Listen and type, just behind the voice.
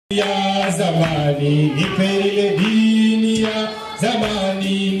ya zamani, nipe ile dini ya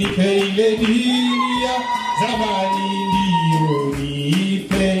zamani, nipe ile dini ya zamani, ndiyo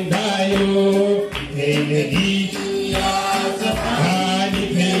nipendayo. Ile dini ya zamani,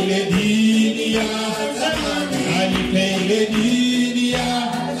 nipe ile dini ya zamani, nipe ile dini ya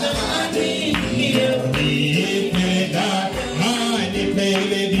zamani, ndiyo nipendayo. Nipe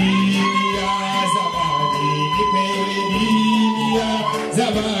ile dini ya zamani, nipe ile dini ya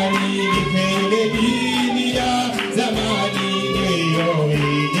zamani, nipe ile dini ya zamani, ndiyo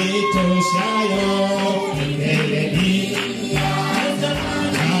initoshayo. Nipe ile dini ya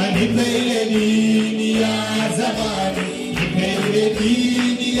zamani, nipe ile dini ya zamani, nipe ile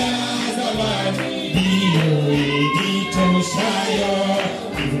dini ya zamani, ndiyo initoshayo.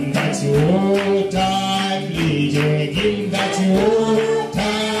 Give that your time, reject. Give that your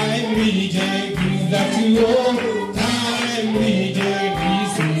time, reject. Give that your time, reject.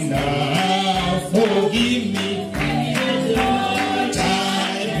 This is enough. Forgive me.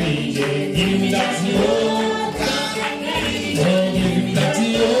 Time, reject. Give that your time. Forgive that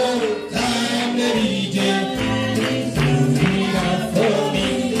your time, reject. This is enough for me.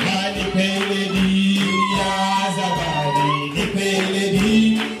 Nipele dini ya zamani, nipele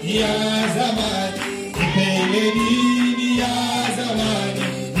dini ya zamani, nipele dini ya zamani,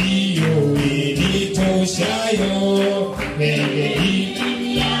 ndiyo initoshayo. Nipele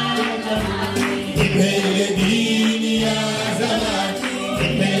dini ya zamani, nipele dini ya zamani,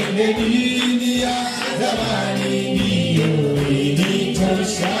 nipele dini ya zamani, ndiyo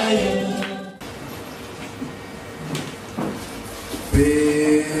initoshayo.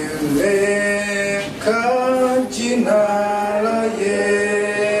 Peleka jina la Yesu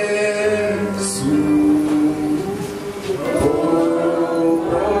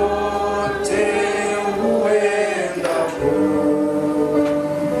popote uendapo,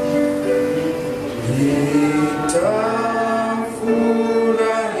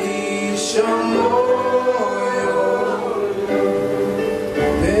 litafurahisha moyo.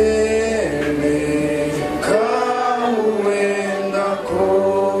 Peleka uendako,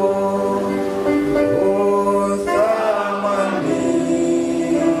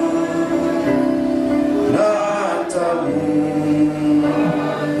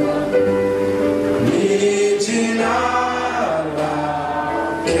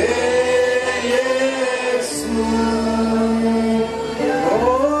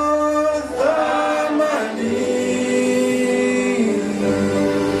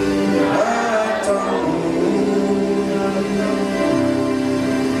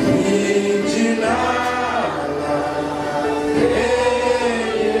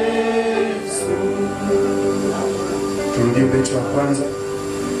 turudie beti wa kwanza.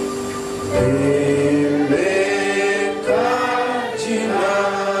 Peleka jina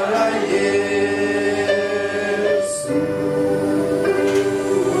la Yesu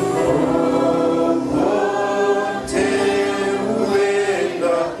popote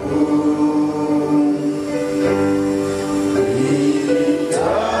uendapo,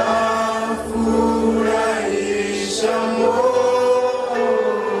 litafurahisha moyo.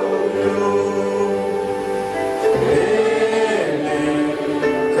 Peleka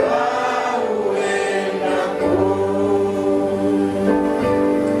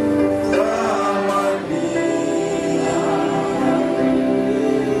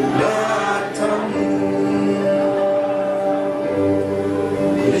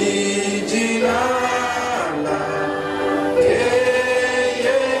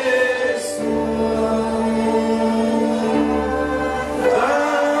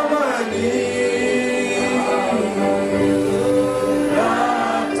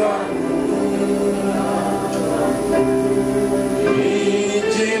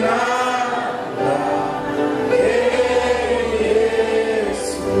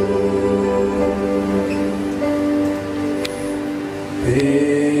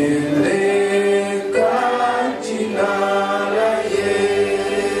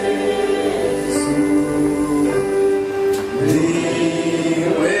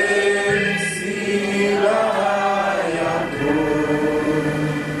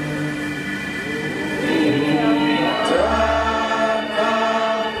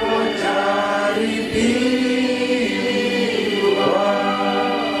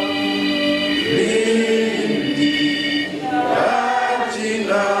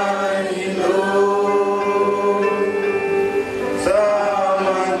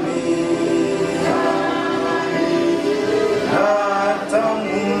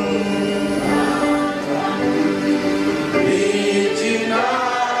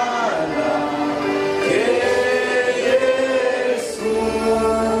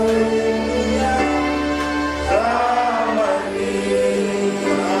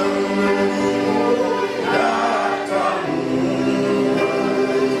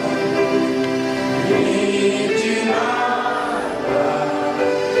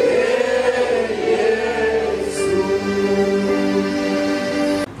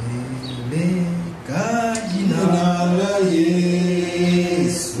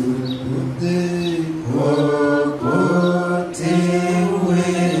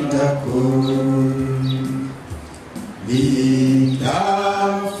uendako,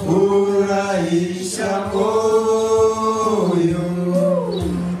 litafurahisha moyo.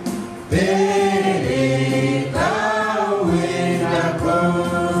 Peleka uendako,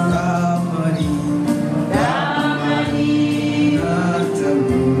 amani,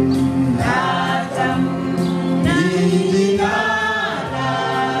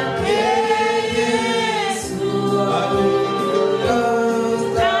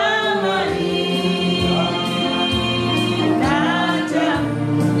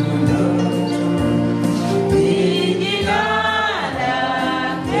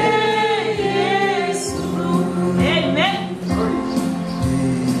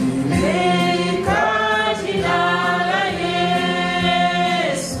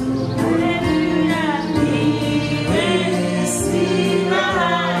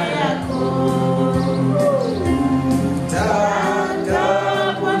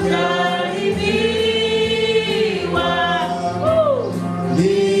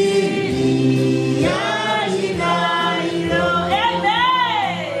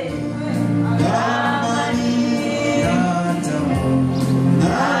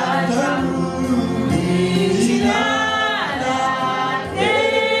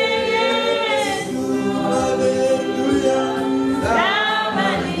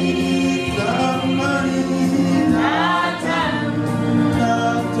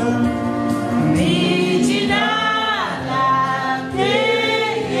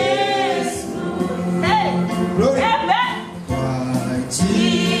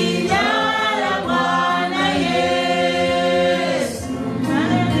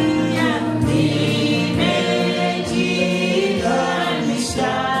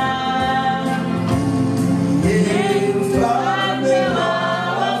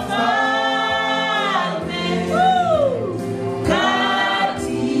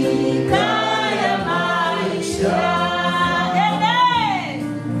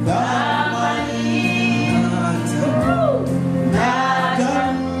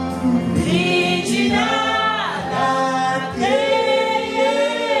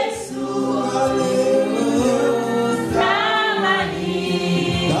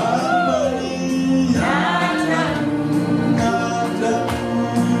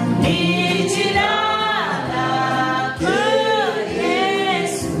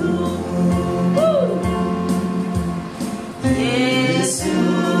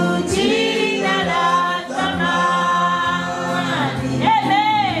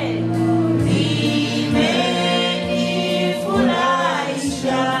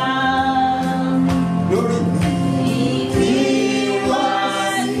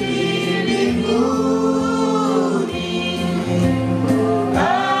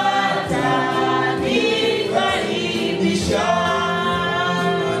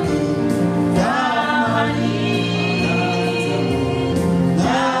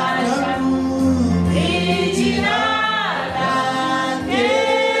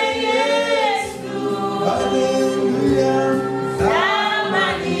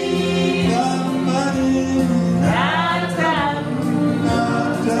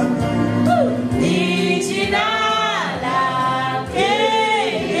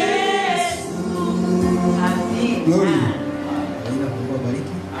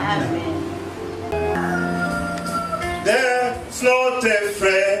 There's not a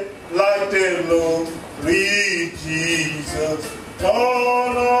friend like the Lord Jesus.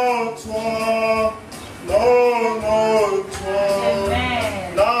 No, not one. No, not one.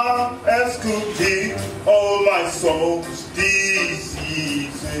 Now escaping all my soul's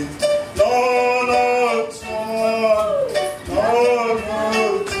diseases. No, not one. No, not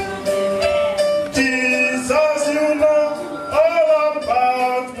one. Jesus, you know all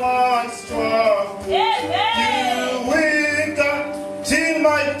about my struggle.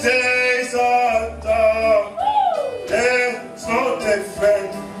 My days are done. There's not a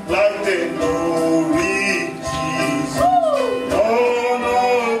friend like the Lord Jesus. No,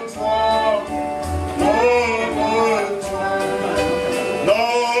 not one. No, not one. No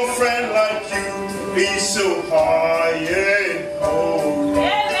friend like you is so high and holy.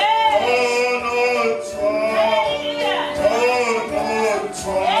 No, not one. No, not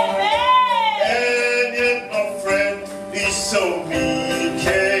one. And yet no friend is so mean.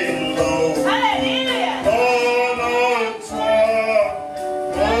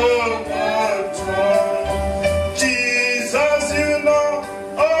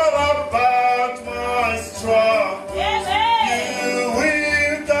 Yes, you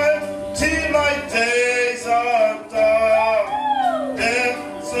will die till my days are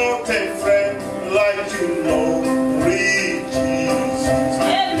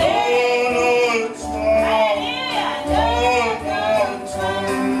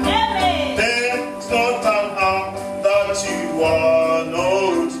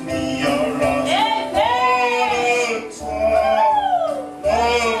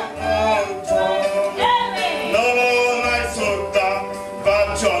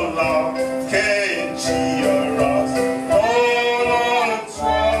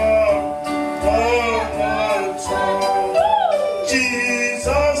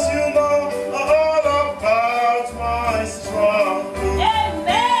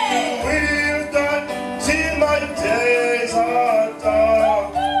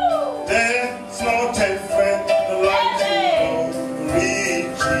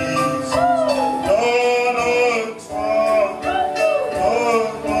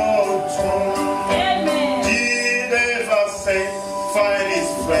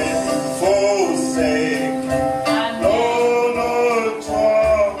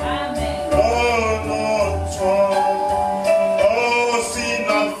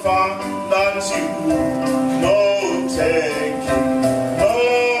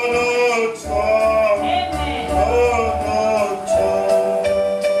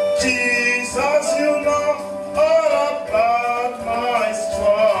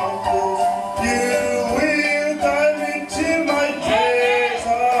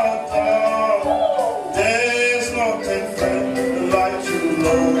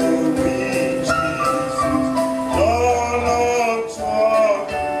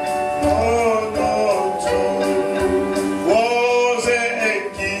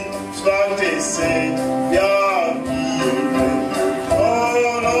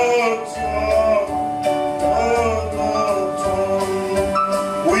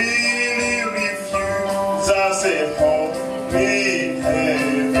in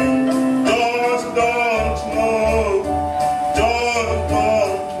heaven.